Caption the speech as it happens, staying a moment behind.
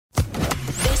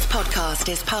podcast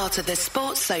is part of the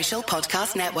Sports Social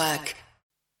Podcast Network.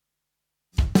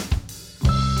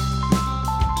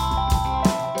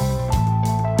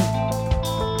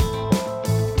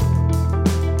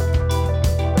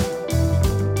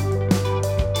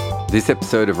 This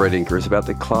episode of Red Inker is about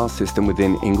the class system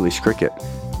within English cricket.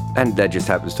 And there just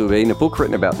happens to have been a book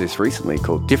written about this recently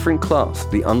called Different Class,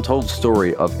 The Untold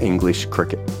Story of English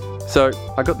Cricket. So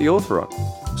I got the author on.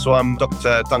 So I'm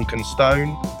Dr. Duncan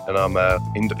Stone, and I'm an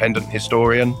independent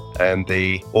historian and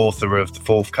the author of the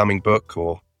forthcoming book,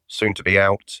 or soon to be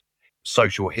out,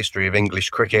 Social History of English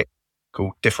Cricket,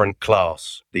 called Different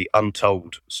Class, The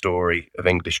Untold Story of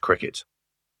English Cricket.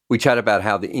 We chat about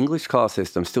how the English class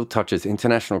system still touches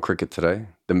international cricket today,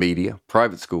 the media,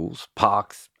 private schools,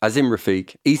 parks, Azim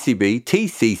Rafiq, ECB,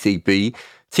 TCCB,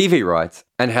 TV rights,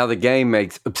 and how the game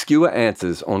makes obscure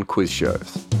answers on quiz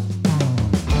shows.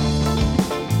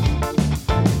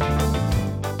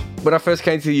 When I first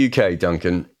came to the UK,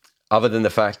 Duncan, other than the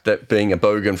fact that being a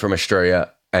bogan from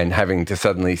Australia and having to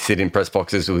suddenly sit in press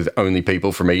boxes with only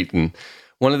people from Eton,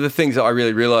 one of the things that I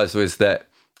really realised was that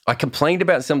I complained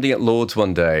about something at Lord's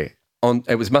one day. Must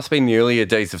have been the earlier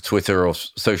days of Twitter or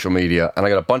social media, and I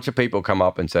got a bunch of people come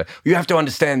up and say, "You have to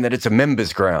understand that it's a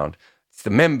members' ground. It's the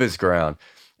members' ground."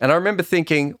 And I remember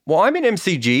thinking, well, I'm an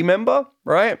MCG member,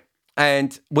 right?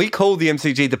 And we call the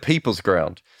MCG the people's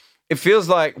ground. It feels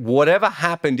like whatever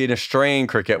happened in Australian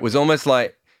cricket was almost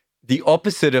like the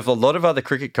opposite of a lot of other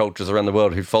cricket cultures around the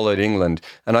world who followed England.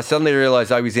 And I suddenly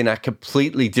realised I was in a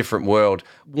completely different world.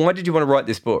 Why did you want to write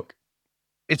this book?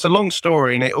 It's a long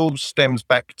story, and it all stems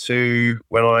back to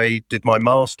when I did my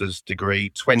master's degree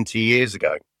 20 years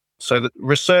ago. So the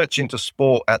research into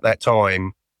sport at that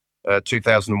time,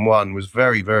 2001, was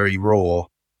very, very raw.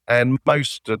 And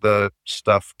most of the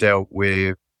stuff dealt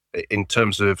with, in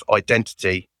terms of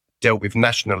identity, dealt with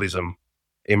nationalism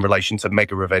in relation to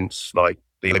mega events like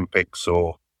the Olympics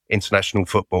or international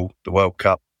football, the World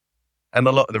Cup. And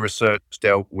a lot of the research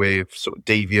dealt with sort of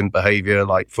deviant behaviour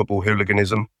like football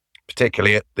hooliganism,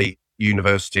 particularly at the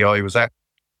university I was at.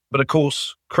 But of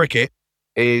course, cricket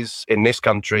is, in this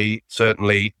country,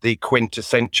 certainly the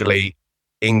quintessentially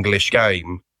English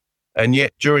game. And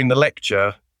yet, during the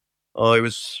lecture, I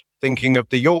was thinking of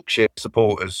the Yorkshire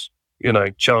supporters,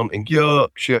 chanting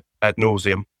Yorkshire ad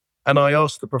nauseum. And I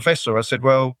asked the professor, I said,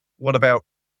 well, what about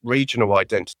regional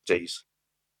identities?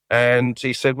 And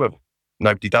he said, well,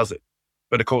 nobody does it.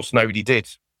 But of course, nobody did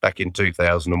back in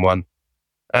 2001.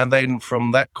 And then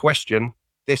from that question,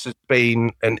 this has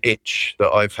been an itch that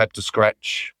I've had to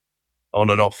scratch on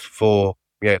and off for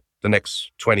the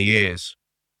next 20 years.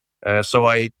 So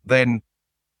I then,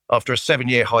 after a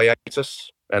 7-year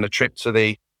hiatus and a trip to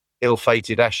the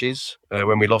ill-fated Ashes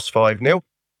when we lost 5-0,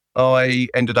 I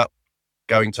ended up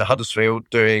going to Huddersfield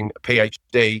doing a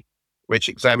PhD, which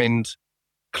examined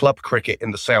club cricket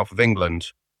in the south of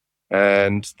England.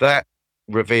 And that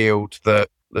revealed that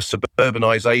the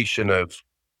suburbanisation of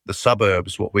the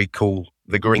suburbs, what we call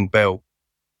the Green Belt,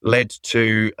 led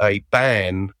to a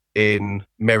ban in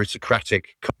meritocratic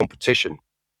competition.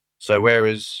 So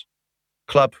whereas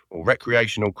club or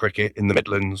recreational cricket in the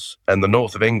Midlands and the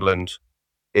north of England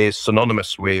is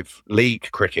synonymous with league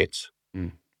cricket,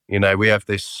 we have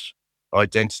this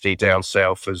identity down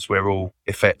south as we're all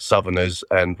effete southerners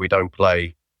and we don't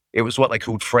play. It was what they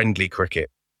called friendly cricket.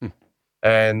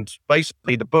 And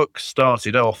basically the book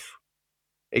started off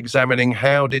examining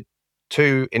how did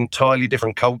two entirely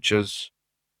different cultures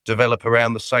develop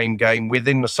around the same game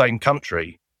within the same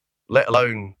country, let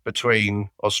alone between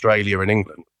Australia and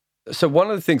England. So one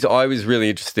of the things I was really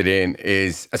interested in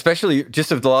is, especially just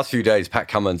over the last few days, Pat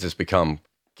Cummins has become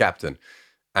captain.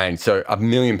 And so a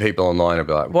million people online will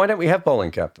be like, why don't we have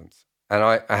bowling captains? And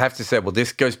I have to say, well,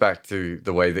 this goes back to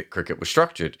the way that cricket was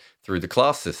structured through the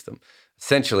class system.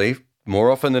 Essentially, more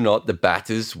often than not, the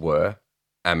batters were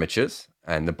amateurs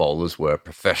and the bowlers were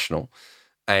professional.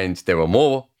 And there were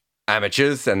more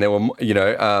amateurs and there were,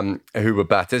 who were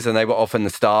batters, and they were often the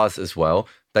stars as well.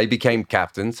 They became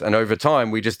captains, and over time,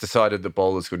 we just decided that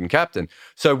bowlers couldn't captain.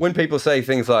 So when people say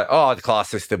things like, the class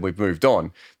system, we've moved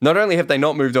on, not only have they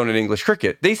not moved on in English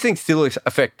cricket, these things still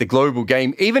affect the global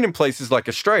game, even in places like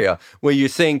Australia, where you're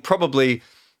seeing probably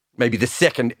maybe the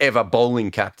second ever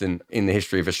bowling captain in the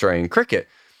history of Australian cricket.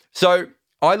 So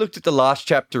I looked at the last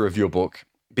chapter of your book,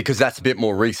 because that's a bit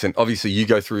more recent. Obviously, you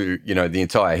go through, the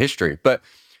entire history. But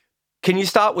can you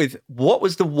start with, what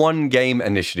was the one game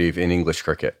initiative in English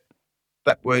cricket?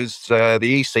 That was the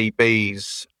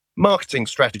ECB's marketing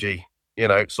strategy.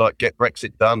 It's like get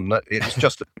Brexit done. It's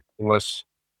just a meaningless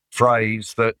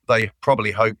phrase that they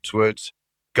probably hoped would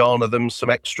garner them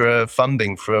some extra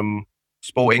funding from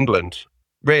Sport England.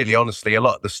 really, honestly, a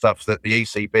lot of the stuff that the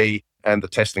ECB and the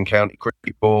Test and County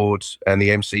Cricket Board and the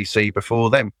MCC before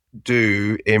them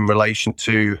do in relation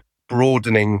to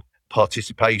broadening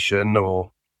participation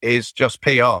or is just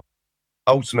PR.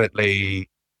 Ultimately,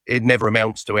 it never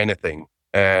amounts to anything.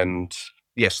 And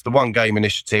yes, the One Game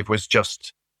initiative was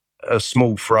just a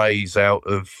small phrase out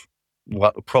of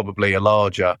what probably a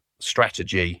larger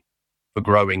strategy for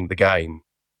growing the game,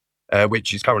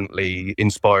 which is currently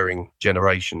inspiring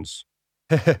generations.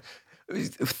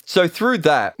 So through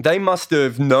that, they must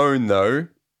have known, though,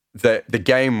 that the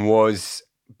game was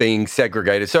being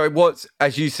segregated. So it was,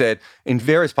 as you said, in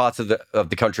various parts of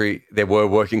the country, there were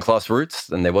working class routes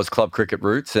and there was club cricket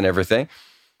routes and everything.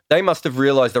 They must have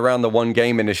realised around the One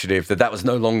Game initiative that was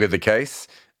no longer the case,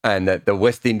 and that the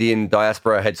West Indian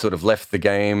diaspora had sort of left the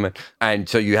game. And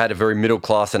so you had a very middle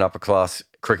class and upper class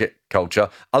cricket culture.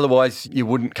 Otherwise, you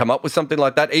wouldn't come up with something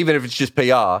like that. Even if it's just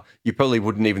PR, you probably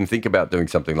wouldn't even think about doing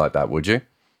something like that, would you?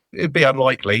 It'd be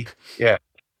unlikely, yeah.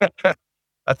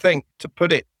 I think, to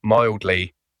put it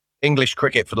mildly, English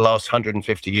cricket for the last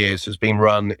 150 years has been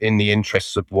run in the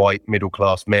interests of white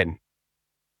middle-class men.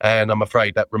 And I'm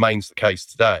afraid that remains the case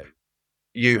today.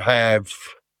 You have,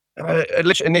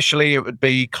 initially it would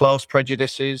be class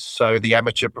prejudices. So the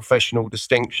amateur-professional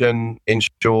distinction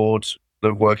ensured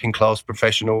the working class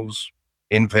professionals,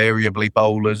 invariably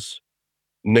bowlers,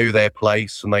 knew their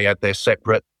place and they had their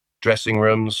separate dressing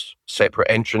rooms, separate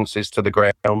entrances to the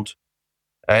ground.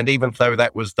 And even though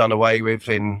that was done away with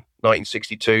in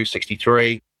 1962,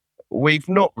 63, we've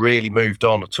not really moved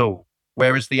on at all.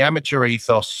 Whereas the amateur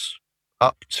ethos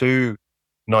up to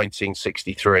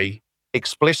 1963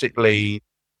 explicitly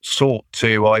sought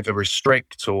to either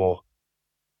restrict or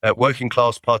working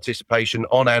class participation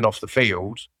on and off the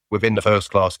field within the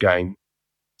first class game.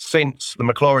 Since the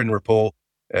Maclaurin Report,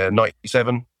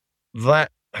 97,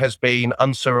 that has been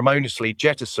unceremoniously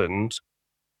jettisoned,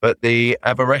 but the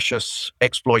avaricious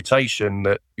exploitation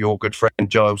that your good friend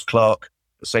Giles Clarke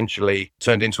essentially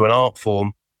turned into an art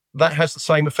form, that has the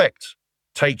same effect,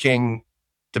 taking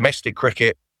domestic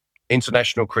cricket,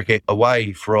 international cricket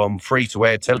away from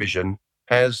free-to-air television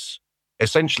has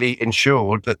essentially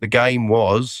ensured that the game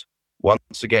was,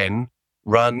 once again,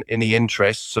 run in the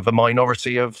interests of a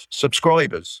minority of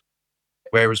subscribers.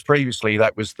 Whereas previously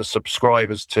that was the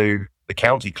subscribers to the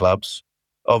county clubs.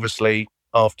 Obviously,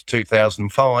 after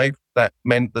 2005, that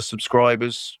meant the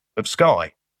subscribers of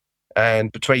Sky.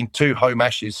 And between two Home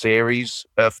Ashes series,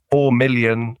 4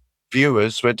 million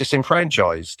viewers were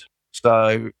disenfranchised.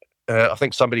 So I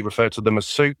think somebody referred to them as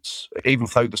suits, even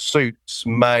though the suits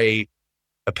may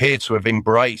appear to have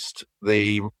embraced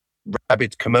the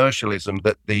rabid commercialism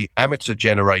that the amateur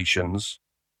generations,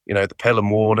 the Pelham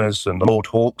Warners and the Lord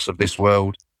Hawks of this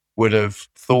world would have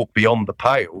thought beyond the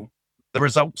pale. The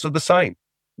results are the same.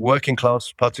 Working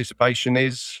class participation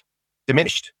is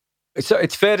diminished. So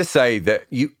it's fair to say that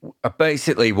you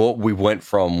basically what we went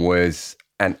from was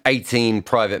an 18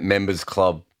 private members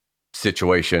club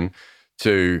situation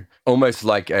to almost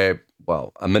like a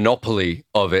monopoly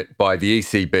of it by the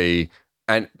ECB,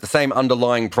 and the same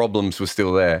underlying problems were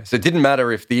still there. So it didn't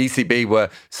matter if the ECB were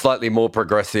slightly more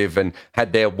progressive and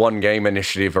had their One Game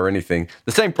initiative or anything.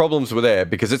 The same problems were there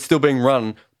because it's still being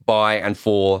run by and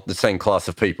for the same class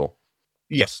of people.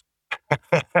 Yes,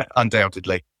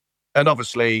 undoubtedly. And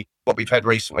obviously, what we've had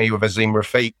recently with Azeem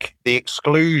Rafiq, the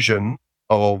exclusion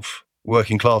of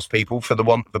working class people, for the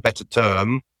want of a better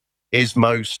term, is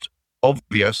most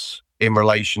obvious in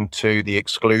relation to the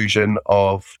exclusion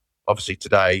of, obviously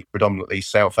today, predominantly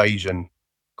South Asian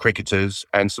cricketers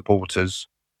and supporters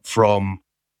from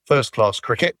first-class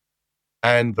cricket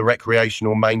and the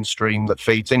recreational mainstream that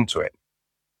feeds into it.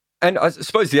 And I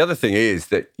suppose the other thing is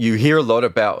that you hear a lot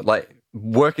about,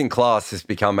 working class has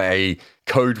become a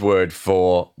code word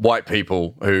for white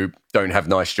people who don't have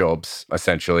nice jobs,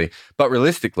 essentially. But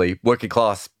realistically, working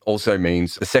class also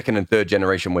means the second and third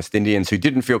generation West Indians who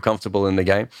didn't feel comfortable in the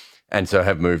game and so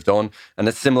have moved on. And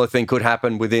a similar thing could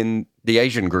happen within the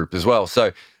Asian group as well.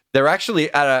 So they're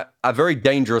actually at a very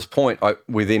dangerous point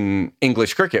within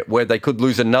English cricket where they could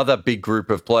lose another big group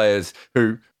of players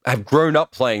who have grown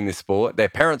up playing this sport, their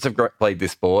parents have played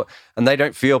this sport, and they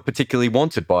don't feel particularly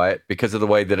wanted by it because of the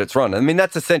way that it's run. I mean,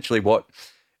 that's essentially what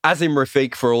Azeem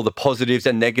Rafiq, for all the positives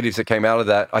and negatives that came out of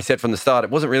that, I said from the start, it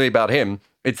wasn't really about him.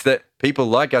 It's that people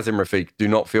like Azeem Rafiq do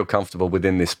not feel comfortable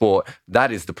within this sport.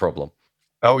 That is the problem.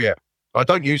 Oh, yeah. I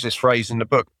don't use this phrase in the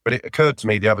book, but it occurred to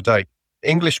me the other day.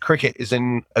 English cricket is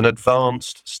in an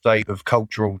advanced state of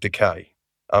cultural decay,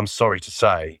 I'm sorry to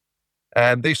say.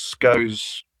 And this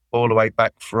goes all the way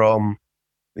back from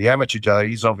the amateur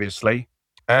days, obviously,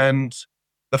 and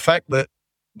the fact that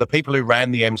the people who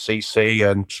ran the MCC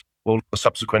and all the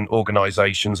subsequent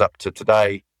organisations up to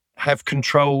today have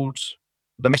controlled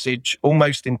the message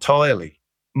almost entirely.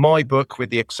 My book, with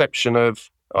the exception of,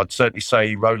 I'd certainly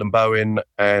say, Roland Bowen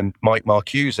and Mike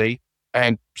Marcuse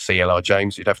and CLR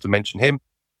James, you'd have to mention him,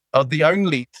 are the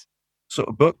only sort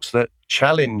of books that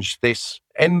challenge this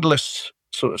endless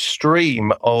sort of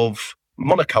stream of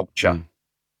monoculture.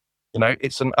 You know,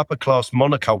 it's an upper class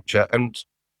monoculture. And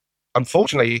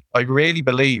unfortunately, I really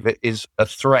believe it is a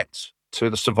threat to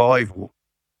the survival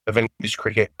of English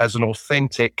cricket as an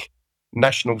authentic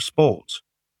national sport.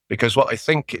 Because what I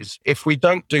think is, if we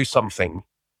don't do something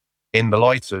in the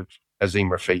light of Azeem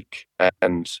Rafiq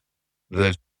and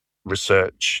the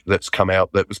research that's come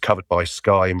out that was covered by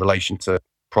Sky in relation to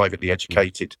privately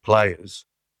educated players,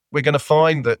 we're going to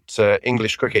find that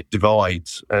English cricket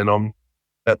divides. And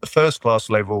at the first class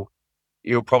level,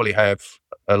 you'll probably have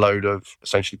a load of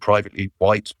essentially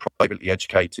privately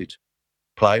educated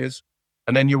players.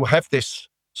 And then you'll have this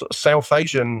sort of South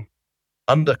Asian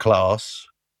underclass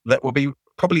that will be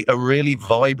probably a really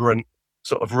vibrant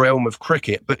sort of realm of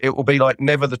cricket, but it will be like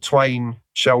never the twain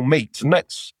shall meet. And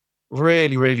that's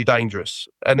really, really dangerous.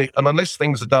 And unless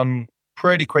things are done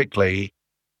pretty quickly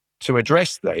to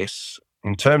address this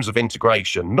in terms of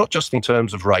integration, not just in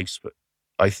terms of race, but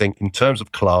I think in terms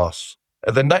of class,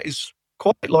 then that is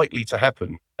quite likely to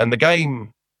happen. And the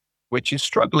game, which is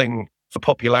struggling for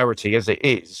popularity as it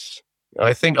is,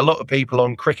 I think a lot of people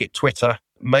on cricket Twitter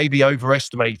may be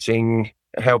overestimating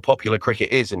how popular cricket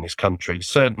is in this country.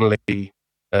 Certainly,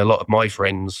 a lot of my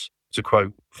friends, to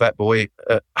quote Fat Boy,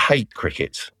 hate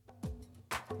cricket.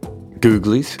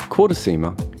 Googlies, quarter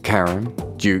seamer, carom,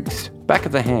 dukes, back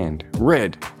of the hand,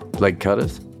 red, leg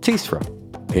cutters, T-throw,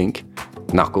 pink,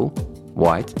 knuckle,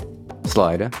 white,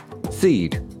 slider,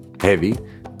 seed, heavy,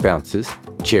 bouncers,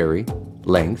 cherry,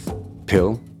 length,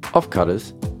 pill, off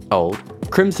cutters, old,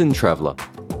 crimson traveller,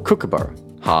 kookaburra,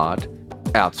 hard,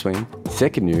 outswing,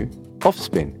 second new, off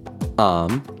spin,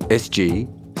 arm, SG,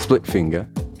 split finger,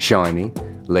 shiny,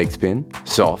 leg spin,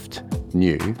 soft,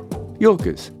 new,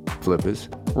 Yorkers, flippers,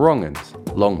 wrong-uns,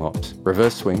 long hops,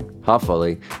 reverse swing, half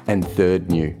volley, and third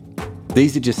new.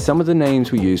 These are just some of the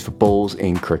names we use for balls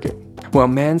in cricket. Well,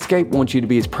 Manscaped wants you to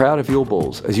be as proud of your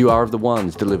balls as you are of the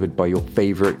ones delivered by your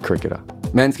favourite cricketer.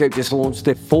 Manscaped just launched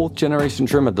their 4th generation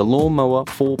trimmer, the Lawnmower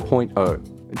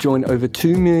 4.0. Join over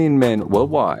 2 million men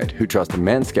worldwide who trust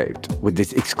Manscaped with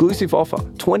this exclusive offer,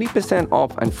 20%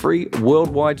 off and free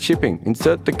worldwide shipping.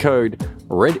 Insert the code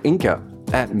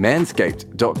REDINKA at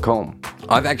manscaped.com.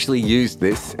 I've actually used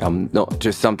this, not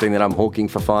just something that I'm hawking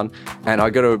for fun, and I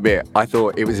got to admit, I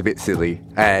thought it was a bit silly,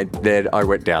 and then I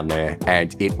went down there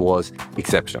and it was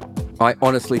exceptional. I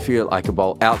honestly feel I could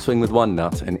bowl outswing with one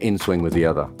nut and inswing with the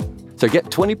other. So get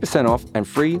 20% off and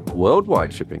free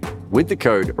worldwide shipping with the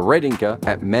code REDINKA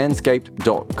at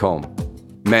manscaped.com.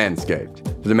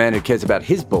 Manscaped, for the man who cares about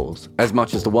his balls as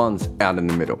much as the ones out in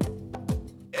the middle.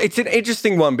 It's an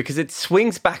interesting one because it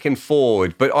swings back and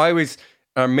forward, but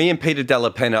me and Peter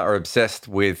Della Penna are obsessed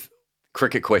with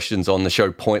cricket questions on the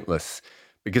show Pointless,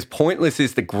 because Pointless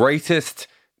is the greatest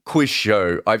quiz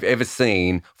show I've ever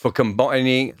seen for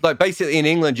combining, like basically in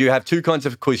England, you have two kinds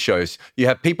of quiz shows. You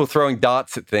have people throwing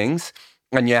darts at things,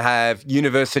 and you have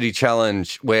University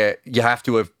Challenge, where you have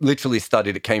to have literally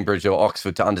studied at Cambridge or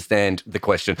Oxford to understand the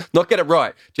question. Not get it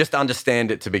right, just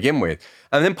understand it to begin with.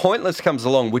 And then Pointless comes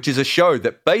along, which is a show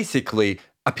that basically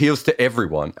appeals to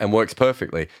everyone and works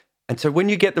perfectly. And so when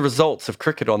you get the results of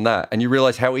cricket on that, and you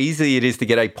realize how easy it is to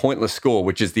get a pointless score,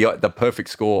 which is the perfect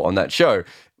score on that show,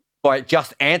 by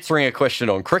just answering a question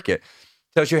on cricket,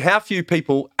 tells you how few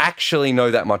people actually know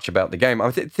that much about the game.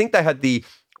 I think they had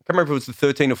I can't remember if it was the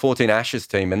 13 or 14 Ashes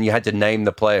team, and you had to name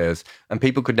the players, and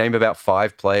people could name about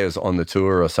 5 players on the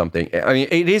tour or something. I mean,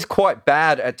 it is quite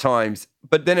bad at times,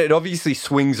 but then it obviously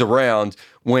swings around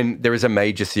when there is a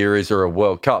major series or a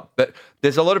World Cup. But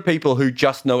there's a lot of people who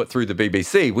just know it through the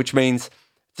BBC, which means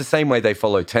it's the same way they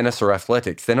follow tennis or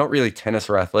athletics. They're not really tennis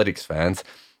or athletics fans.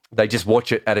 They just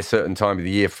watch it at a certain time of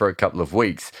the year for a couple of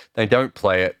weeks. They don't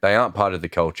play it. They aren't part of the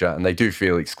culture, and they do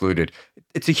feel excluded.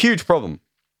 It's a huge problem.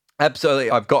 Absolutely.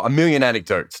 I've got a million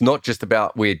anecdotes, not just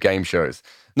about weird game shows.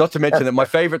 Not to mention that my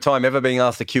favorite time ever being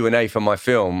asked a Q&A for my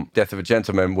film, Death of a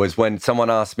Gentleman, was when someone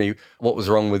asked me what was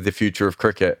wrong with the future of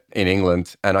cricket in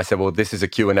England. And I said, well, this is a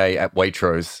Q&A at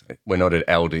Waitrose. We're not at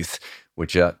Aldi's,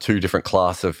 which are 2 different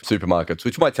class of supermarkets,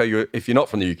 which might tell you, if you're not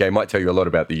from the UK, might tell you a lot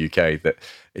about the UK, that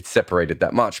it's separated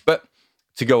that much. But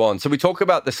to go on, so we talk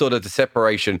about the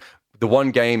separation, the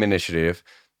One Game initiative.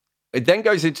 It then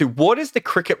goes into, what is the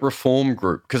Cricket Reform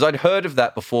Group? Because I'd heard of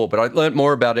that before, but I learned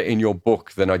more about it in your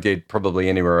book than I did probably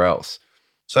anywhere else.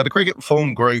 So the Cricket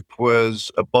Reform Group was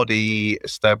a body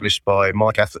established by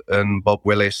Mike Atherton, Bob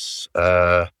Willis,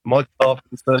 Mike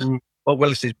Parkinson, Bob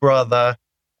Willis's brother,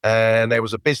 and there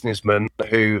was a businessman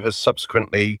who has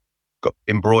subsequently got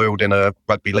embroiled in a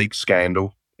rugby league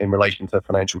scandal in relation to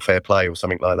financial fair play or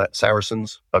something like that.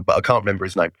 Saracens, but I can't remember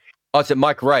his name. Oh, it's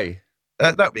Mike Ray.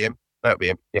 That'd be him.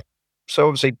 Yeah. So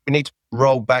obviously we need to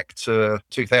roll back to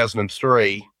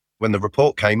 2003 when the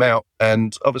report came out,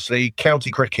 and obviously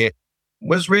county cricket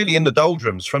was really in the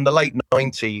doldrums from the late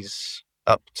 90s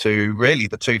up to really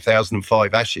the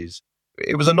 2005 Ashes.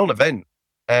 It was a non-event,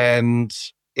 and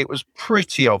it was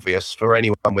pretty obvious for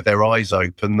anyone with their eyes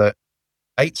open that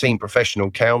 18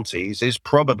 professional counties is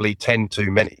probably 10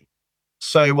 too many.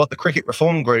 So what the Cricket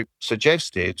Reform Group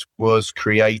suggested was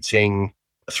creating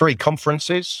 3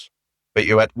 conferences, but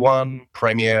you had one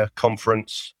premier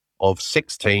conference of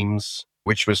 6 teams,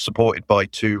 which was supported by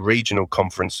 2 regional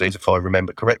conferences, if I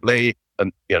remember correctly,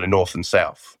 and north and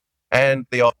south. And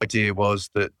the idea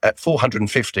was that at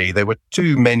 450, there were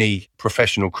too many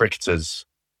professional cricketers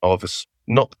of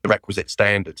not the requisite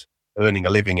standard earning a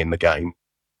living in the game.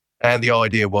 And the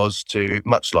idea was to,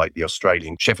 much like the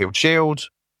Australian Sheffield Shield,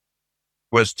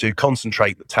 was to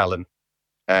concentrate the talent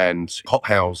and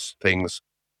hothouse things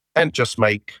and just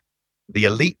make the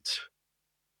elite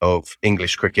of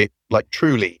English cricket like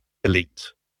truly elite.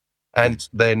 And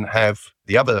then have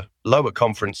the other lower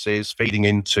conferences feeding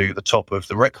into the top of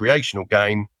the recreational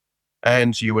game.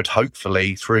 And you would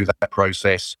hopefully, through that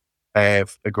process,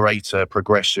 have a greater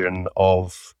progression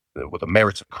of, the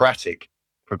meritocratic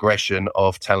progression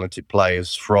of talented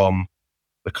players from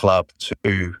the club to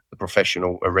the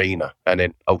professional arena and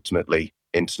then ultimately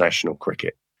international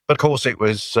cricket. But of course, it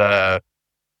was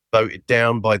voted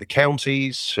down by the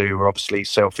counties, who were obviously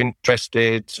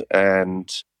self-interested,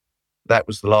 and that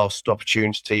was the last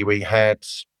opportunity we had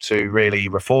to really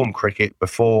reform cricket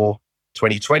before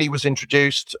 2020 was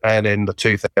introduced, and then the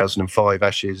 2005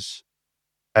 Ashes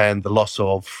and the loss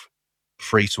of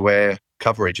free-to-air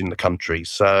coverage in the country.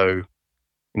 So,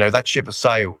 that ship has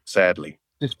sailed, sadly,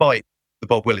 despite the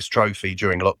Bob Willis Trophy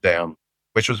during lockdown,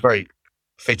 which was very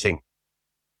fitting.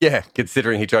 Yeah,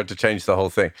 considering he tried to change the whole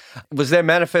thing. Was their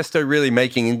manifesto really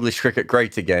making English cricket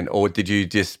great again, or did you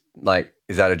just,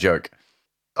 is that a joke?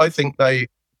 I think they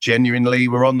genuinely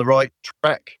were on the right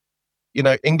track.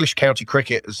 English county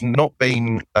cricket has not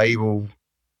been able,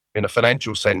 in a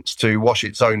financial sense, to wash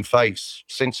its own face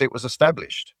since it was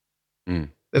established.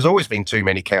 There's always been too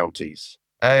many counties.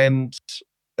 And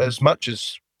as much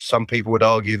as some people would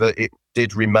argue that it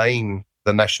did remain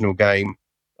the national game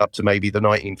up to maybe the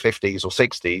 1950s or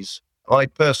 60s, I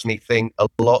personally think a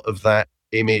lot of that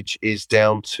image is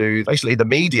down to basically the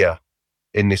media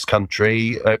in this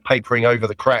country papering over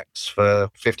the cracks for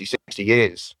 50, 60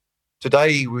 years.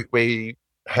 Today, we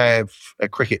have a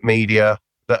cricket media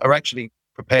that are actually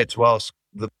prepared to ask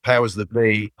the powers that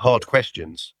be hard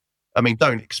questions. I mean,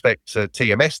 don't expect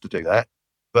TMS to do that,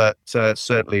 but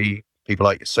certainly people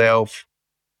like yourself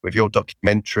with your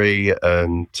documentary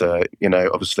and,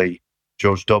 obviously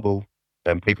George Dobell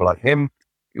and people like him.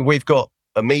 We've got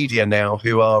a media now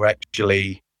who are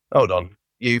actually, hold on,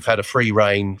 you've had a free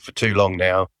reign for too long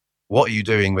now. What are you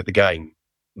doing with the game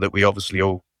that we obviously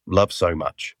all love so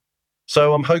much?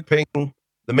 So I'm hoping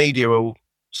the media will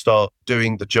start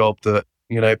doing the job that,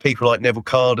 people like Neville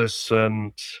Cardus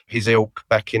and his ilk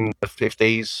back in the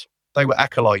 50s, they were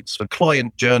acolytes for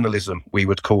client journalism, we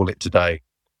would call it today.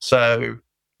 So,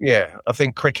 yeah, I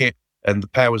think cricket and the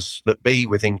powers that be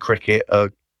within cricket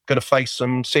are going to face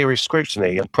some serious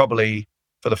scrutiny, and probably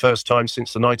for the first time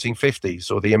since the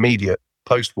 1950s or the immediate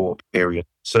post-war period,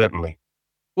 certainly.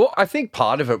 Well, I think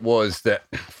part of it was that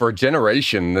for a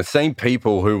generation, the same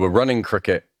people who were running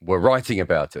cricket were writing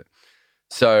about it.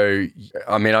 So,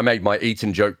 I mean, I made my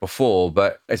Eton joke before,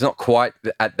 but it's not quite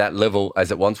at that level as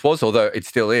it once was, although it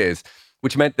still is,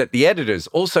 which meant that the editors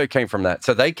also came from that.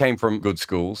 So they came from good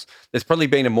schools. There's probably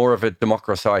been more of a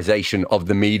democratization of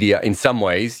the media in some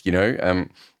ways,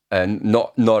 and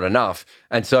not enough.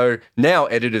 And so now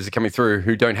editors are coming through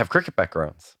who don't have cricket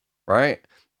backgrounds, right?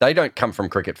 They don't come from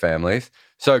cricket families.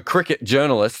 So cricket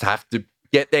journalists have to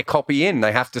get their copy in.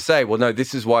 They have to say, well, no,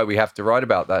 this is why we have to write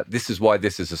about that. This is why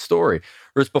this is a story.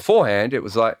 Whereas beforehand, it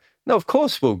was like, no, of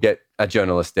course we'll get a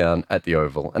journalist down at the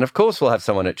Oval. And of course we'll have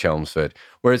someone at Chelmsford.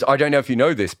 Whereas I don't know if you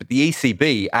know this, but the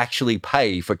ECB actually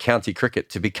pay for county cricket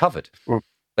to be covered.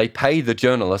 They pay the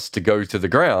journalists to go to the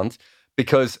ground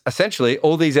because essentially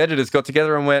all these editors got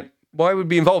together and went, why would we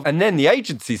be involved? And then the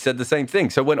agency said the same thing.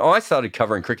 So when I started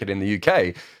covering cricket in the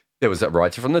UK, there was a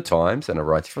writer from the Times and a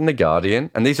writer from the Guardian.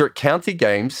 And these are at county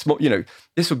games.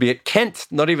 This would be at Kent,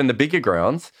 not even the bigger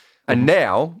grounds. And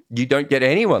now you don't get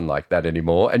anyone like that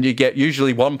anymore. And you get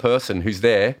usually one person who's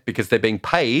there because they're being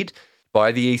paid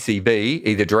by the ECB,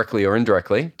 either directly or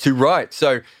indirectly, to write.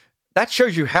 So that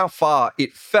shows you how far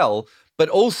it fell, but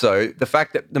also the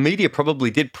fact that the media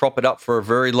probably did prop it up for a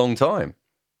very long time.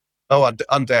 Oh,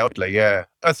 undoubtedly, yeah.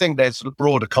 I think there's a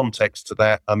broader context to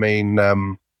that. I mean,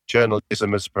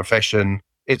 journalism as a profession,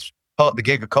 it's part of the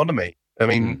gig economy. I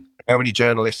mean, how many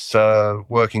journalists are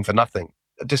working for nothing?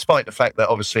 Despite the fact that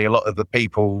obviously a lot of the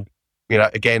people,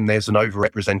 again, there's an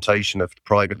overrepresentation of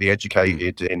privately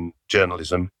educated in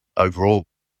journalism overall.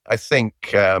 I think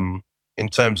in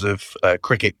terms of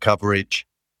cricket coverage,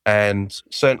 and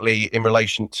certainly in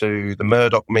relation to the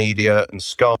Murdoch media and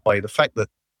Sky, the fact that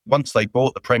once they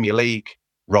bought the Premier League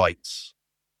rights,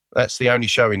 that's the only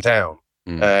show in town.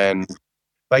 And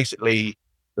basically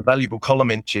the valuable column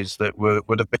inches that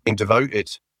would have been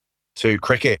devoted to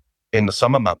cricket in the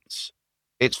summer months,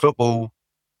 it's football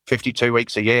 52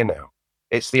 weeks a year now.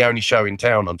 It's the only show in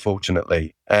town,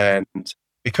 unfortunately. And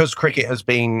because cricket has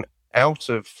been out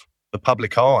of the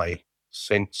public eye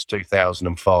since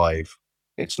 2005,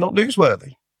 it's not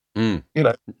newsworthy.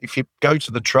 If you go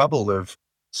to the trouble of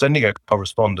sending a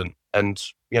correspondent and,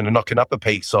 knocking up a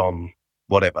piece on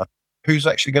whatever, who's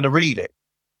actually going to read it?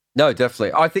 No,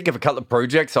 definitely. I think of a couple of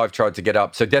projects I've tried to get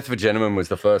up. So Death of a Gentleman was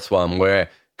the first one where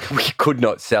we could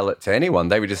not sell it to anyone.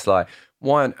 They were just like,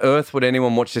 why on earth would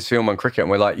anyone watch this film on cricket? And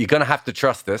we're like, you're going to have to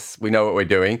trust us. We know what we're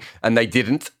doing. And they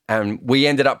didn't. And we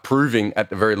ended up proving at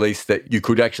the very least that you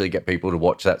could actually get people to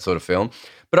watch that sort of film.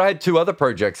 But I had two other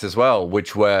projects as well,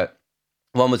 which were,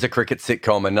 one was a cricket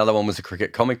sitcom, another one was a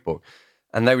cricket comic book.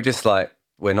 And they were just like,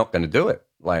 we're not going to do it.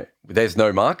 Like, there's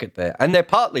no market there. And they're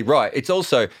partly right. It's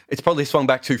probably swung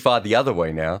back too far the other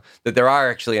way now, that there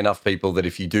are actually enough people that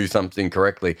if you do something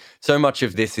correctly, so much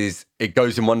of this is, it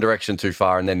goes in one direction too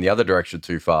far and then the other direction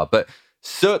too far. But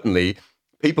certainly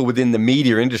people within the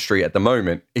media industry at the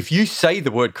moment, if you say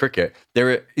the word cricket,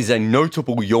 there is a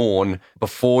notable yawn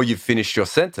before you've finished your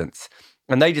sentence.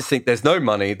 And they just think there's no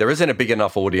money, there isn't a big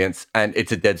enough audience, and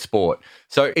it's a dead sport.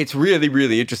 So it's really,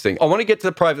 really interesting. I want to get to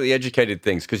the privately educated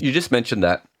things, because you just mentioned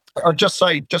that. I'll just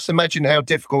say, just imagine how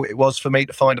difficult it was for me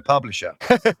to find a publisher.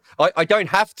 I don't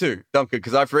have to, Duncan,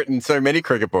 because I've written so many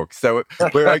cricket books, so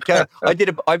we're okay. I did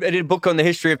a book on the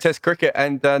history of Test cricket,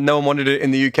 and no one wanted it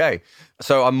in the UK.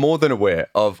 So I'm more than aware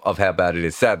of how bad it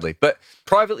is, sadly. But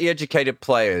privately educated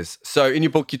players. So in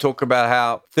your book, you talk about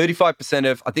how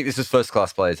 35% of, I think this is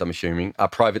first-class players, I'm assuming, are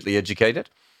privately educated.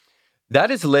 That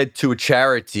has led to a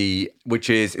charity, which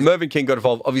is Mervyn King got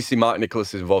involved. Obviously, Mark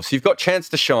Nicholas is involved. So you've got Chance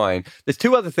to Shine. There's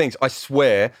two other things. I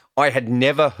swear I had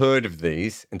never heard of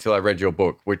these until I read your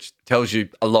book, which tells you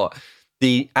a lot.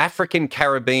 The African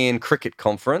Caribbean Cricket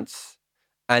Conference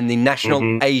and the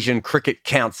National Asian Cricket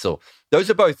Council. Those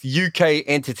are both UK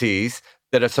entities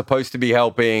that are supposed to be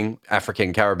helping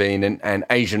African, Caribbean and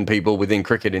Asian people within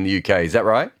cricket in the UK. Is that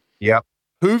right? Yeah.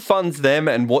 Who funds them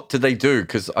and what do they do?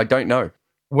 Because I don't know.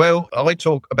 Well, I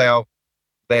talk about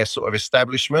their sort of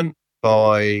establishment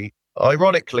by,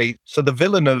 ironically, so the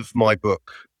villain of my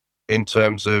book in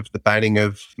terms of the banning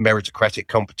of meritocratic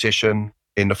competition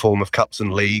in the form of cups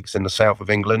and leagues in the south of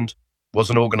England is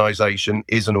an organisation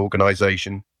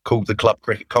called the Club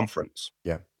Cricket Conference.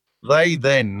 Yeah. They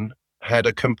then had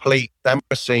a complete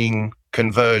Damascene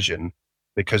conversion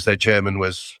because their chairman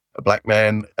was a black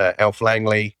man, Alf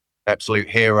Langley, absolute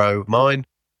hero of mine.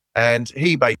 And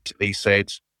he basically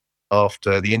said,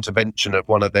 after the intervention of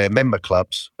one of their member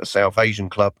clubs, a South Asian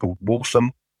club called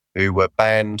Waltham, who were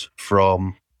banned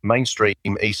from mainstream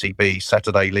ECB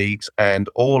Saturday leagues and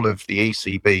all of the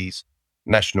ECB's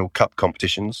national cup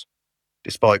competitions,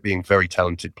 despite being very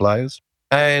talented players.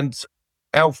 And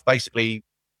Alf basically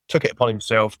took it upon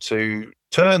himself to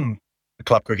turn the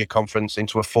Club Cricket Conference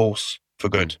into a force for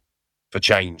good, for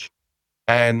change.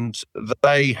 And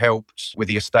they helped with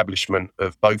the establishment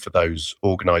of both of those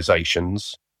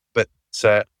organisations. But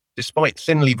despite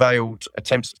thinly veiled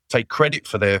attempts to take credit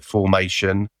for their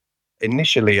formation,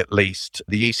 initially at least,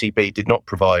 the ECB did not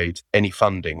provide any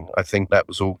funding. I think that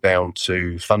was all down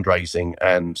to fundraising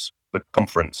and the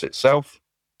conference itself.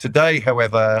 Today,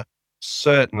 however,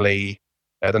 certainly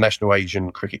the National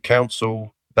Asian Cricket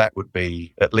Council, that would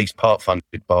be at least part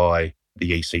funded by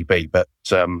the ECB. But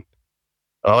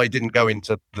I didn't go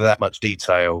into that much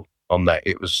detail on that.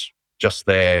 It was just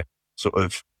their sort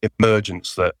of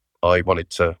emergence that I wanted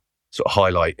to sort of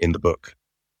highlight in the book.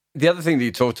 The other thing that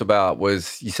you talked about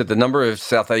was, you said the number of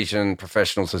South Asian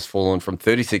professionals has fallen from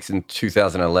 36 in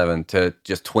 2011 to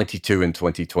just 22 in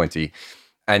 2020.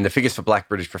 And the figures for black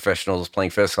British professionals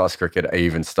playing first-class cricket are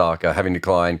even starker, having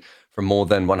declined from more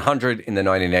than 100 in the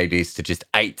 1980s to just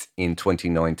 8 in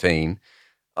 2019.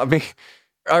 I mean,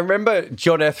 I remember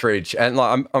John Etheridge, and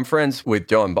like I'm friends with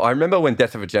John, but I remember when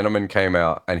Death of a Gentleman came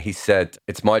out and he said,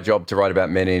 "It's my job to write about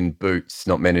men in boots,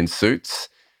 not men in suits."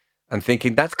 And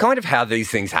thinking that's kind of how these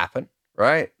things happen,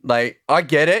 right? Like, I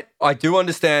get it. I do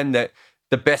understand that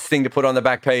the best thing to put on the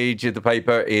back page of the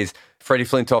paper is Freddie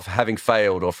Flintoff having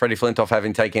failed or Freddie Flintoff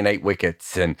having taken 8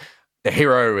 wickets and the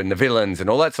hero and the villains and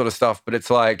all that sort of stuff. But it's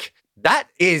like, that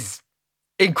is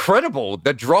incredible,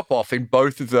 the drop-off in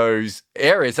both of those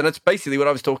areas. And it's basically what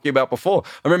I was talking about before.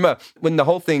 I remember when the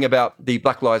whole thing about the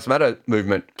Black Lives Matter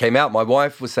movement came out, my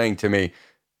wife was saying to me,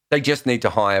 they just need to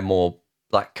hire more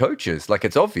black coaches, like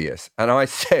it's obvious. And I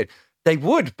said, they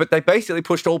would, but they basically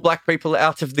pushed all black people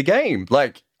out of the game.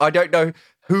 Like, I don't know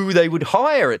who they would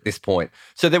hire at this point.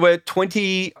 So there were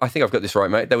 20, I think I've got this right,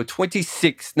 mate. There were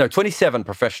 27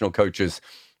 professional coaches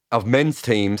of men's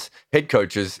teams, head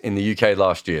coaches in the UK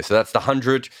last year. So that's the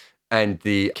 100 and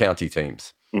the county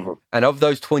teams. Mm-hmm. And of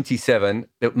those 27,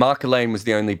 Mark Elaine was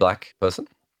the only black person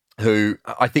who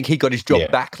I think he got his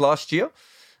job back last year.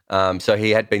 So he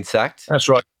had been sacked. That's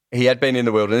right. He had been in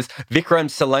the wilderness. Vikram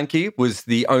Solanki was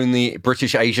the only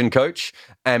British Asian coach,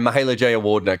 and Mahela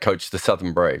Jayawardena coached the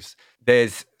Southern Braves.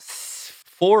 There's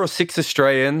 4 or 6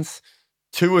 Australians,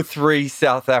 2 or 3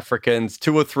 South Africans,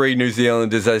 2 or 3 New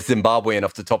Zealanders, a Zimbabwean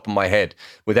off the top of my head,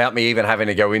 without me even having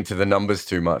to go into the numbers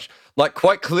too much. Like,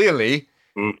 quite clearly,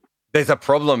 there's a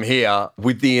problem here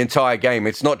with the entire game.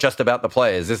 It's not just about the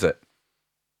players, is it?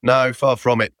 No, far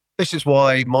from it. This is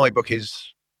why my book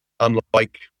is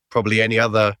unlike probably any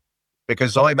other,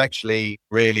 because I'm actually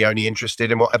really only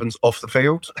interested in what happens off the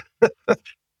field.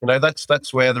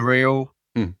 That's where the real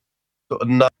sort of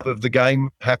nub of the game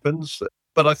happens.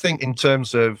 But I think in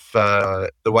terms of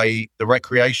the way the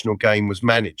recreational game was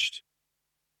managed,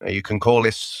 you can call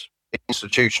this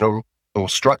institutional or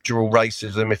structural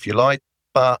racism, if you like.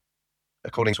 But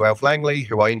according to Alf Langley,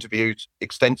 who I interviewed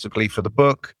extensively for the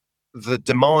book, the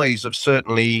demise of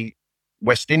certainly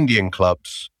West Indian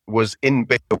clubs was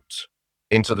inbuilt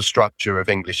into the structure of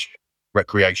English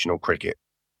recreational cricket,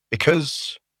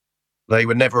 because they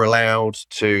were never allowed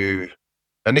to,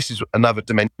 and this is another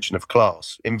dimension of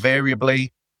class,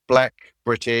 invariably black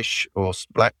British or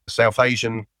black South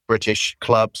Asian British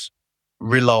clubs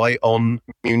rely on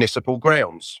municipal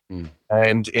grounds.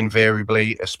 And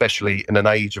invariably, especially in an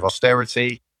age of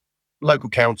austerity, local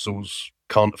councils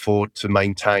can't afford to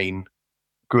maintain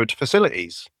good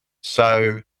facilities.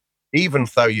 So even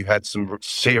though you had some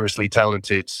seriously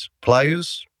talented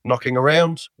players knocking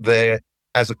around there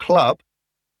as a club,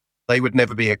 they would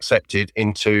never be accepted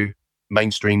into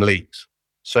mainstream leagues.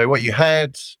 So what you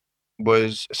had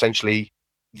was essentially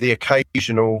the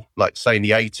occasional, like say in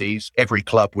the 80s, every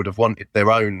club would have wanted their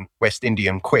own West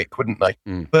Indian quick, wouldn't they?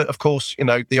 But of course,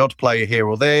 the odd player here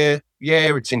or there,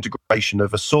 it's integration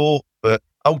of a sort, but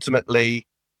ultimately,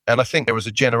 and I think there was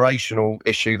a generational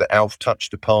issue that Alf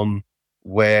touched upon,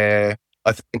 where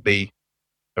I think the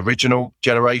original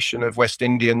generation of West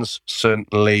Indians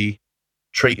certainly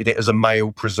treated it as a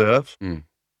male preserve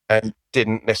and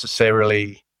didn't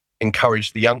necessarily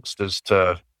encourage the youngsters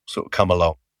to sort of come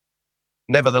along.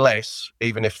 Nevertheless,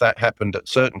 even if that happened at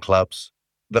certain clubs,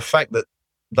 the fact that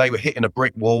they were hitting a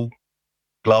brick wall,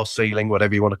 glass ceiling,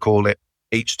 whatever you want to call it,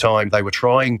 each time they were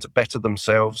trying to better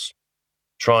themselves,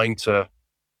 trying to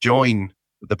join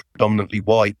the predominantly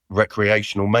white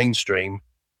recreational mainstream,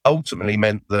 ultimately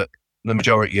meant that the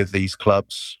majority of these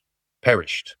clubs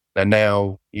perished. And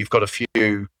now you've got a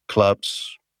few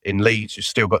clubs in Leeds who've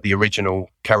still got the original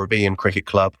Caribbean Cricket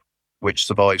Club, which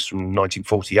survives from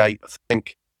 1948, I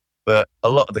think. But a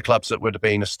lot of the clubs that would have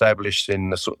been established in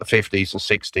the sort of the 50s and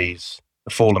 60s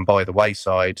have fallen by the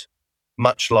wayside,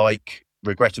 much like,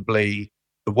 regrettably,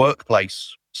 the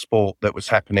workplace sport that was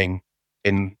happening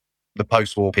in the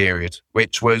post-war period,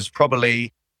 which was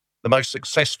probably the most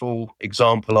successful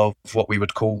example of what we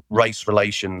would call race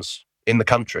relations in the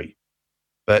country.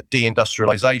 But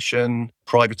deindustrialization,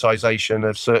 privatization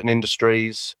of certain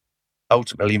industries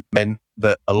ultimately meant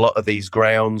that a lot of these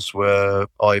grounds were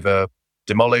either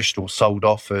demolished or sold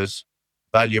off as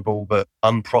valuable but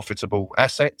unprofitable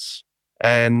assets.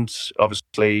 And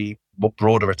obviously, what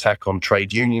broader attack on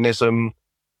trade unionism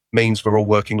means we're all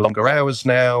working longer hours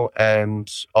now.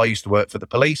 And I used to work for the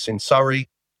police in Surrey.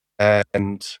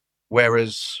 And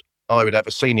whereas I would have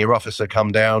a senior officer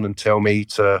come down and tell me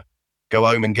to go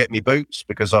home and get me boots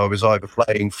because I was either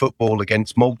playing football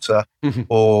against Malta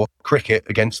or cricket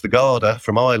against the Garda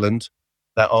from Ireland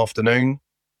that afternoon,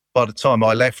 by the time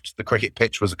I left, the cricket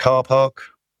pitch was a car park.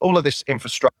 All of this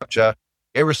infrastructure,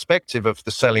 irrespective of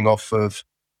the selling off of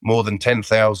more than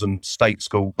 10,000 state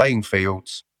school playing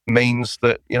fields means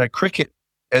that, cricket,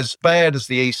 as bad as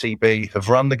the ECB have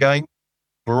run the game,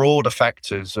 broader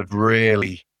factors have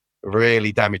really,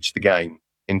 really damaged the game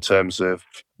in terms of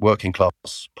working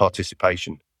class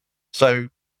participation. So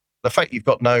the fact you've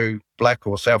got no Black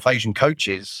or South Asian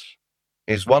coaches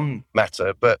is one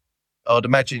matter, but I'd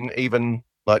imagine even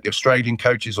like the Australian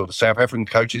coaches or the South African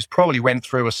coaches probably went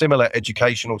through a similar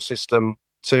educational system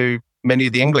to many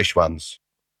of the English ones.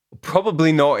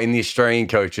 Probably not in the Australian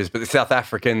coaches, but the South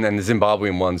African and the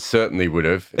Zimbabwean ones certainly would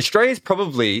have. Australia's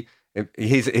probably,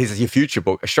 here's your future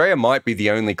book, Australia might be the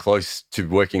only close to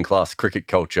working class cricket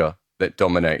culture that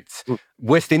dominates.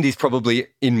 West Indies probably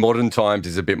in modern times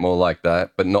is a bit more like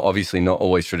that, but not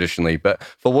always traditionally. But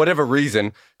for whatever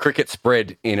reason, cricket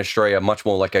spread in Australia much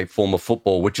more like a form of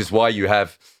football, which is why you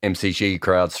have MCG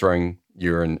crowds throwing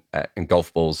urine and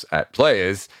golf balls at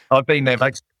players. I've been there,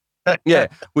 mate. Yeah,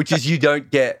 which is you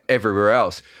don't get everywhere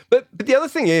else. But the other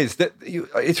thing is that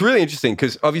it's really interesting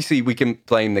because obviously we can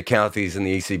blame the counties and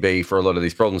the ECB for a lot of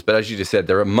these problems. But as you just said,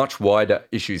 there are much wider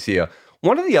issues here.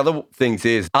 One of the other things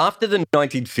is after the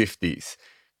 1950s,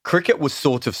 cricket was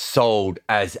sort of sold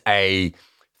as a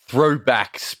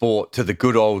throwback sport to the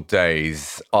good old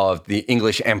days of the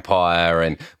English Empire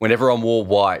and when everyone wore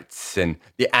whites and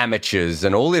the amateurs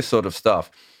and all this sort of stuff,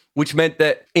 which meant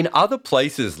that in other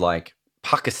places like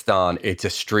Pakistan, it's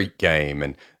a street game,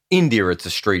 and India, it's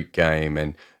a street game,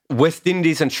 and West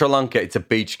Indies and Sri Lanka, it's a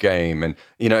beach game, and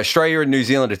Australia and New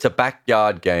Zealand, it's a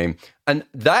backyard game. And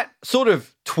that sort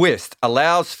of twist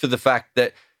allows for the fact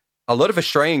that a lot of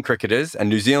Australian cricketers and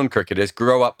New Zealand cricketers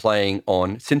grow up playing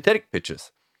on synthetic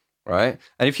pitches, right?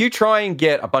 And if you try and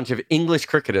get a bunch of English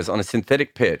cricketers on a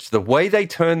synthetic pitch, the way they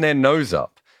turn their nose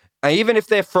up, and even if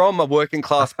they're from a working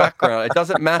class background, it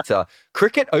doesn't matter.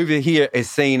 Cricket over here is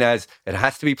seen as it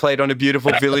has to be played on a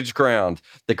beautiful village ground.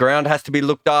 The ground has to be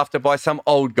looked after by some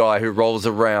old guy who rolls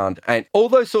around and all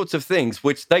those sorts of things,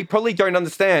 which they probably don't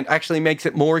understand, actually makes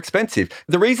it more expensive.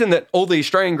 The reason that all the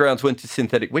Australian grounds went to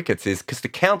synthetic wickets is because the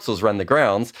councils ran the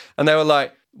grounds and they were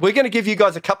like, we're going to give you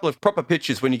guys a couple of proper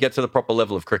pitches when you get to the proper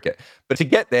level of cricket. But to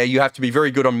get there, you have to be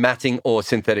very good on matting or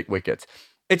synthetic wickets.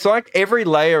 It's like every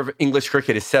layer of English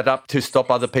cricket is set up to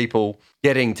stop other people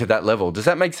getting to that level. Does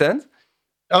that make sense?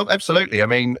 Oh, absolutely. I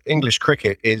mean, English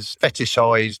cricket is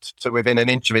fetishized to within an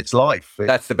inch of its life.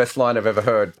 That's the best line I've ever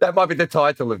heard. That might be the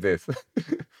title of this.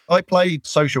 I played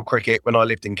social cricket when I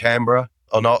lived in Canberra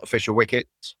on artificial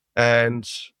wickets, and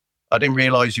I didn't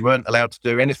realise you weren't allowed to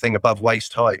do anything above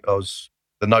waist height. I was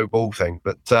the no ball thing.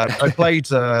 But I played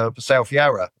South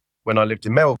Yarra when I lived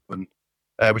in Melbourne,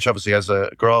 which obviously has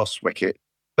a grass wicket.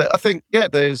 But I think,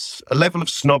 there's a level of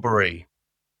snobbery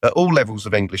at all levels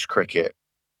of English cricket.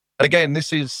 And again,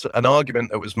 this is an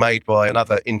argument that was made by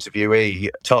another interviewee,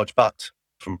 Taj Butt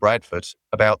from Bradford,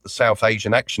 about the South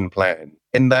Asian Action Plan,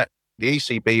 in that the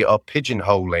ECB are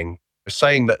pigeonholing,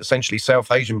 saying that essentially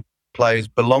South Asian players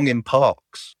belong in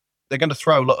parks. They're going to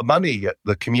throw a lot of money at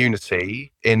the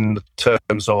community in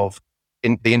terms of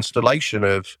the installation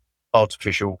of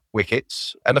artificial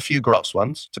wickets and a few grass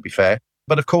ones, to be fair.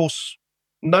 But of course,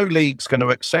 no league's going to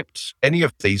accept any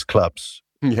of these clubs.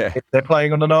 Yeah. If they're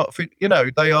playing on an artificial,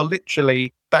 they are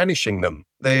literally banishing them.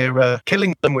 They're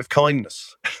killing them with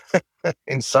kindness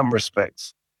in some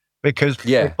respects. Because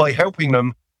by helping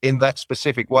them in that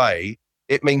specific way,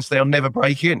 it means they'll never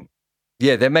break in.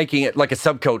 Yeah, they're making it like a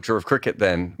subculture of cricket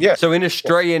then. Yeah. So in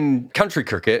Australian country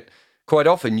cricket, quite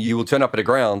often you will turn up at a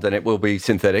ground and it will be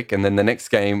synthetic, and then the next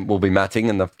game will be matting,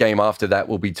 and the game after that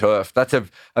will be turf. That's a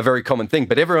very common thing,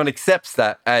 but everyone accepts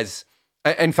that as,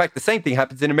 in fact, the same thing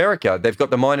happens in America. They've got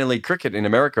the minor league cricket in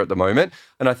America at the moment,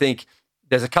 and I think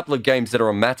there's a couple of games that are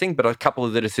on matting, but a couple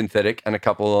that are synthetic and a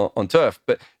couple on turf.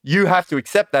 But you have to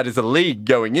accept that as a league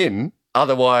going in.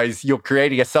 Otherwise, you're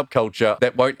creating a subculture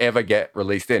that won't ever get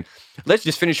released in. Let's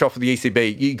just finish off with the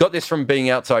ECB. You got this from being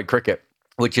outside cricket,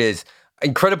 which is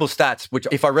incredible stats, which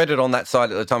if I read it on that site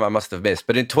at the time, I must have missed.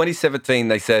 But in 2017,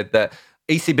 they said that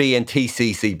ECB and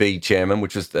TCCB chairman,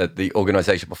 which was the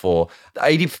organisation before,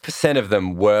 80% of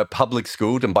them were public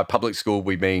schooled. And by public school,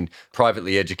 we mean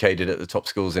privately educated at the top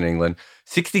schools in England.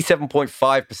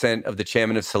 67.5% of the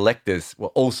chairman of selectors were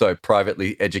also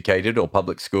privately educated or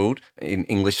public schooled in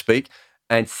English speak.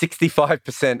 And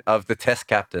 65% of the test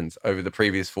captains over the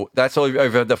previous that's all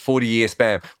over the 40-year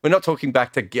span. We're not talking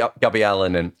back to Gubby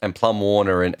Allen and Plum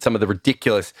Warner and some of the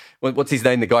ridiculous, what's his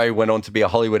name, the guy who went on to be a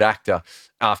Hollywood actor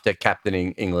after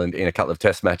captaining England in a couple of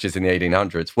test matches in the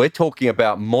 1800s. We're talking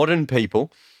about modern people,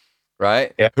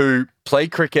 right? Yeah. Who play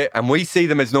cricket, and we see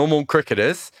them as normal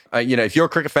cricketers. If you're a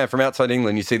cricket fan from outside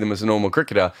England, you see them as a normal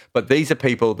cricketer. But these are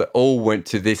people that all went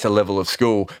to this level of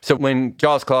school. So when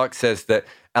Giles Clarke says that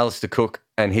Alistair Cook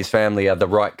and his family are the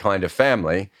right kind of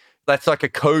family, that's like a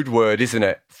code word, isn't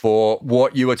it, for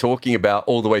what you were talking about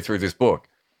all the way through this book?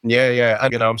 Yeah.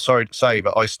 And, I'm sorry to say,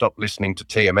 but I stopped listening to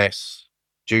TMS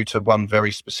due to one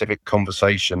very specific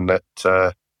conversation that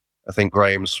I think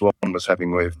Graham Swan was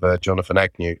having with Jonathan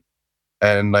Agnew.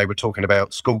 And they were talking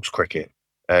about schools cricket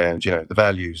and, the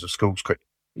values of schools cricket.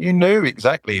 You knew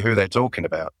exactly who they're talking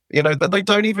about, but they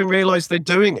don't even realise they're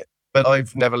doing it. But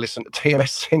I've never listened to TMS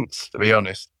since, to be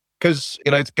honest. Because,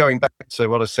 going back to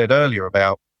what I said earlier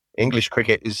about English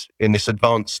cricket is in this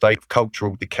advanced state of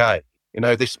cultural decay.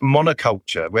 This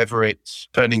monoculture, whether it's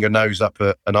turning your nose up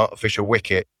at an artificial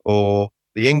wicket or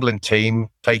the England team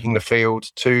taking the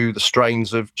field to the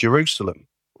strains of Jerusalem.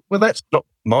 Well, that's not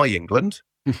my England.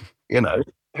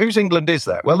 Whose England is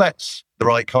that? Well, that's the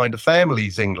right kind of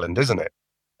family's England, isn't it?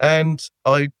 And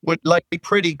I would lay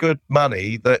pretty good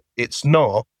money that it's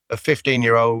not a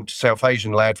 15-year-old South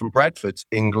Asian lad from Bradford's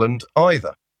England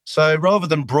either. So rather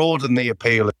than broaden the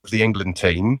appeal of the England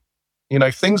team,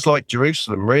 things like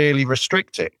Jerusalem really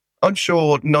restrict it. I'm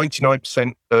sure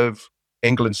 99% of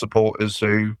England supporters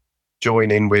who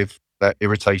join in with that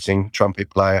irritating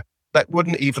trumpet player, that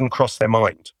wouldn't even cross their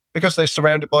mind because they're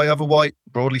surrounded by other white,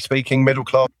 broadly speaking,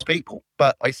 middle-class people.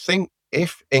 But I think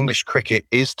if English cricket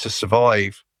is to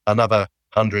survive another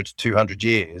 100, 200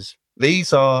 years,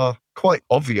 these are quite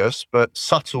obvious but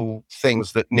subtle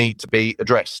things that need to be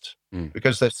addressed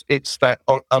because it's that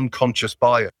unconscious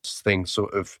bias thing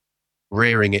sort of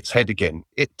rearing its head again.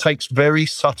 It takes very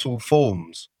subtle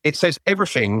forms. It says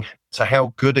everything to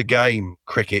how good a game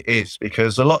cricket is,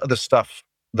 because a lot of the stuff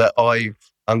that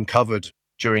I've uncovered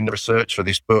during the research for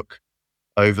this book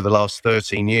over the last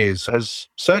 13 years has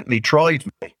certainly tried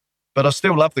me, but I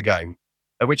still love the game,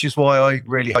 which is why I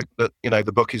really hope that,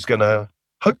 the book is going to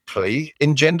hopefully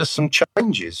engender some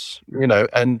changes,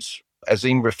 and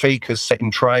Azim Rafiq has set in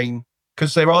train,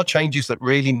 because there are changes that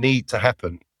really need to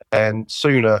happen, and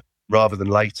sooner rather than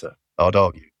later, I'd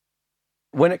argue.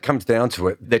 When it comes down to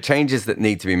it, the changes that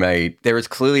need to be made, there is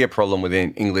clearly a problem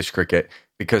within English cricket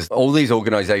because all these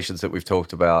organisations that we've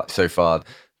talked about so far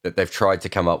that they've tried to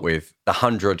come up with, the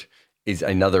 100 is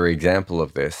another example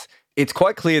of this. It's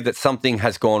quite clear that something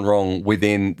has gone wrong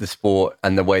within the sport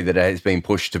and the way that it has been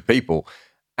pushed to people.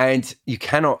 And you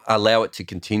cannot allow it to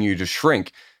continue to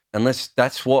shrink unless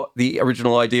that's what the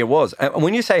original idea was. And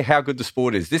when you say how good the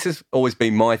sport is, this has always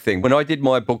been my thing. When I did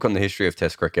my book on the history of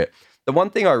Test cricket, the one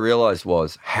thing I realised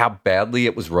was how badly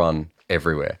it was run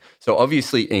everywhere. So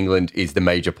obviously England is the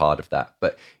major part of that,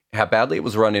 but how badly it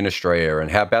was run in Australia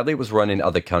and how badly it was run in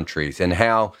other countries and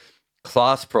how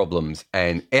class problems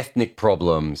and ethnic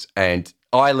problems and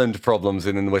island problems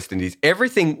in the West Indies,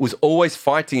 everything was always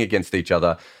fighting against each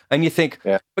other. And you think,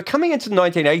 but coming into the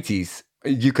 1980s,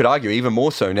 you could argue even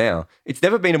more so now, it's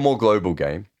never been a more global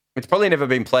game. It's probably never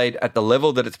been played at the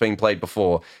level that it's been played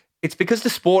before. It's because the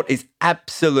sport is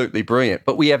absolutely brilliant,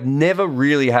 but we have never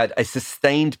really had a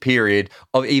sustained period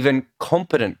of even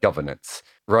competent governance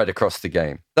right across the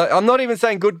game. I'm not even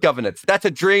saying good governance. That's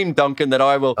a dream, Duncan, that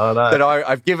I've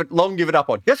long given up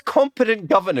on. Just competent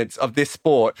governance of this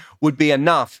sport would be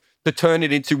enough to turn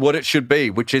it into what it should be,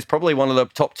 which is probably one of the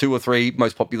top 2 or 3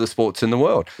 most popular sports in the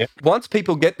world. Yep. Once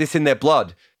people get this in their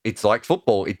blood, it's like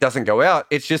football. It doesn't go out.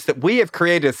 It's just that we have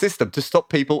created a system to stop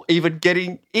people even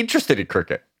getting interested in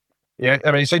cricket. Yeah,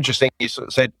 I mean, it's interesting you sort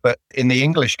of said, but in the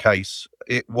English case,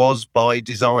 it was by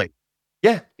design.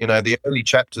 Yeah. The early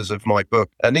chapters of my book,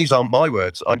 and these aren't my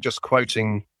words, I'm just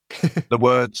quoting the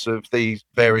words of the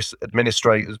various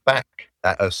administrators back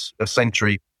at us a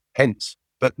century hence.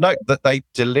 But note that they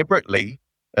deliberately,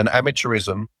 and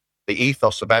amateurism, the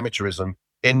ethos of amateurism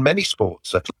in many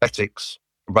sports, athletics,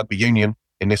 rugby union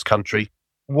in this country,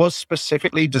 was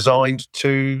specifically designed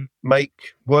to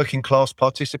make working class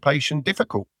participation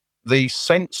difficult. The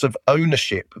sense of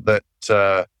ownership that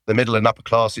the middle and upper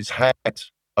classes had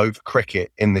over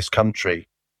cricket in this country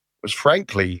was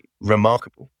frankly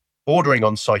remarkable, bordering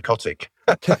on psychotic.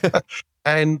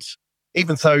 And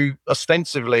even though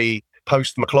ostensibly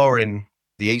post-Maclaurin,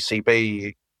 the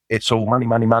ECB, it's all money,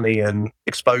 money, money and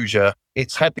exposure,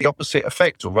 it's had the opposite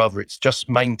effect, or rather it's just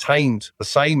maintained the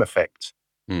same effect.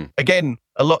 Again,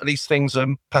 a lot of these things are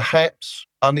perhaps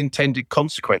unintended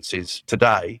consequences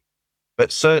today, but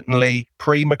certainly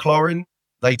pre-Maclaurin,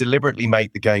 they deliberately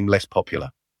made the game less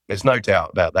popular. There's no doubt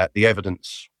about that. The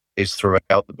evidence is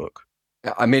throughout the book.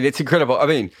 I mean, it's incredible. I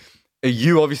mean,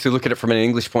 you obviously look at it from an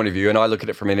English point of view, and I look at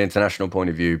it from an international point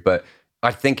of view, but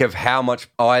I think of how much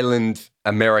Ireland,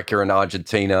 America and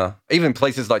Argentina, even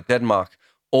places like Denmark,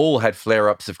 all had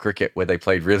flare-ups of cricket where they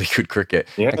played really good cricket.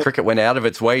 Yeah. And cricket went out of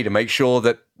its way to make sure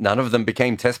that none of them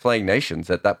became test-playing nations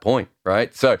at that point,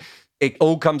 right? So it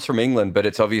all comes from England, but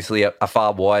it's obviously a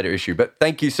far wider issue. But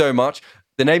thank you so much.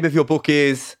 The name of your book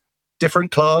is?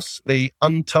 Different Class, The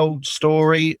Untold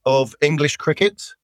Story of English Cricket.